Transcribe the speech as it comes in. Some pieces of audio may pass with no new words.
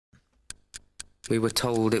We were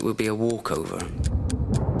told it would be a walkover.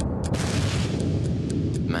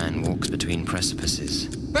 Man walks between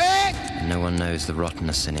precipices. And no one knows the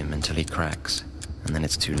rottenness in him until he cracks, and then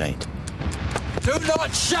it's too late. Do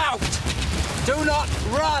not shout! Do not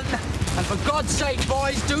run! And for God's sake,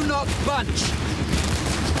 boys, do not bunch!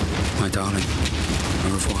 My darling,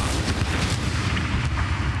 au revoir.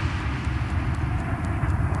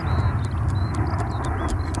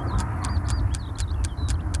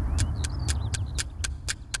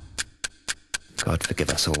 God forgive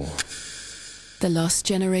us all. The Lost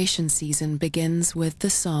Generation season begins with The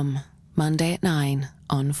Somme, Monday at 9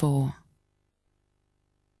 on 4.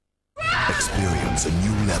 Experience a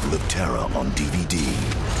new level of terror on DVD.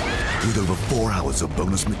 With over 4 hours of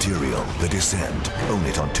bonus material, The Descent. Own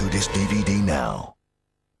it on 2-disc DVD now.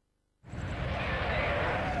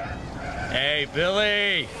 Hey,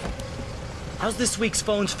 Billy! How's this week's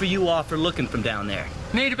Phones for You offer looking from down there?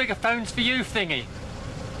 Need a bigger Phones for You thingy.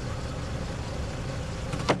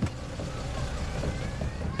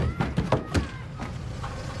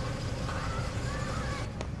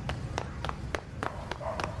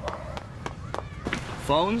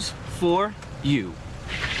 Phones for You.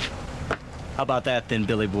 How about that then,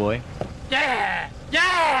 Billy boy? Yeah!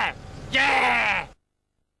 Yeah! Yeah!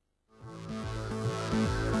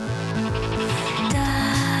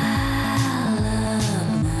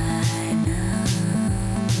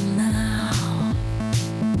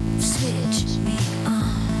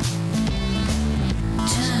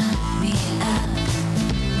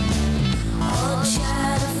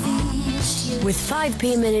 With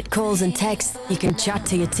 5p a minute calls and texts, you can chat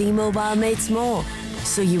to your T-Mobile mates more,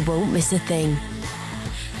 so you won't miss a thing.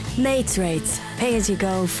 Mates rates, pay as you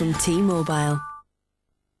go from T-Mobile.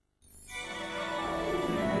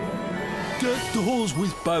 Deck the halls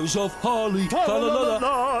with boughs of holly. La la la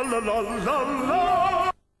la la la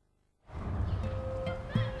la.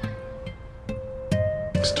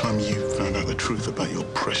 It's time you found out the truth about your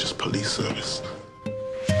precious police service.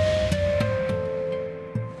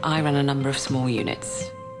 I run a number of small units.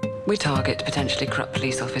 We target potentially corrupt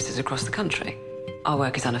police officers across the country. Our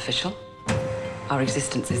work is unofficial. Our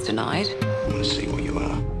existence is denied. I want to see what you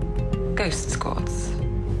are. Ghost squads.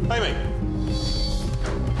 Amy!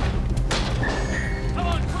 Come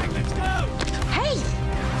on, quick, let's go! Hey!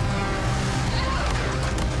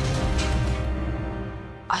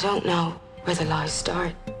 I don't know where the lies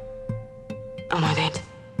start. Am I dead?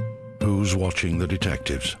 Who's watching The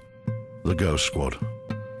Detectives? The Ghost Squad.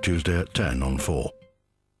 Tuesday at 10 on 4.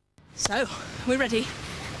 So, we're ready.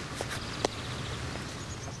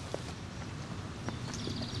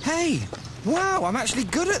 Hey! Wow, I'm actually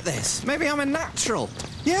good at this. Maybe I'm a natural.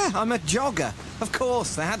 Yeah, I'm a jogger. Of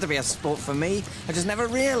course, there had to be a sport for me. I just never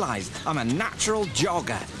realised. I'm a natural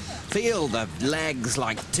jogger. Feel the legs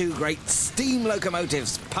like two great steam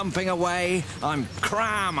locomotives pumping away. I'm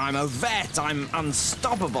Cram, I'm Ovette, I'm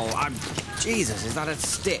unstoppable. Jesus, is that a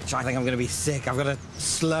stitch? I think I'm going to be sick. I've got to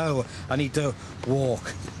slow. I need to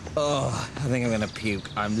walk. Oh, I think I'm going to puke.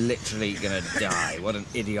 I'm literally going to die. What an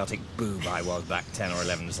idiotic boob I was back 10 or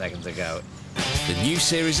 11 seconds ago. The new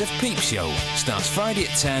series of Peep Show starts Friday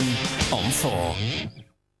at 10 on 4.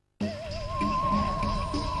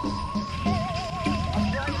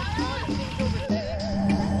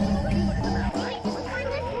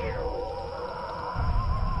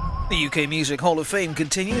 The UK Music Hall of Fame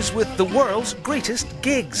continues with the world's greatest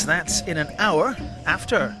gigs. That's in an hour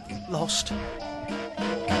after Lost.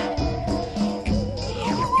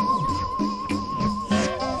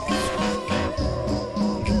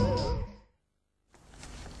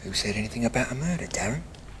 Who said anything about a murder, Darren?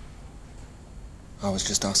 I was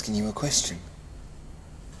just asking you a question.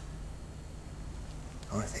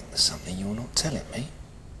 I think there's something you're not telling me.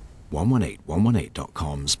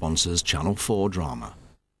 118118.com sponsors Channel 4 drama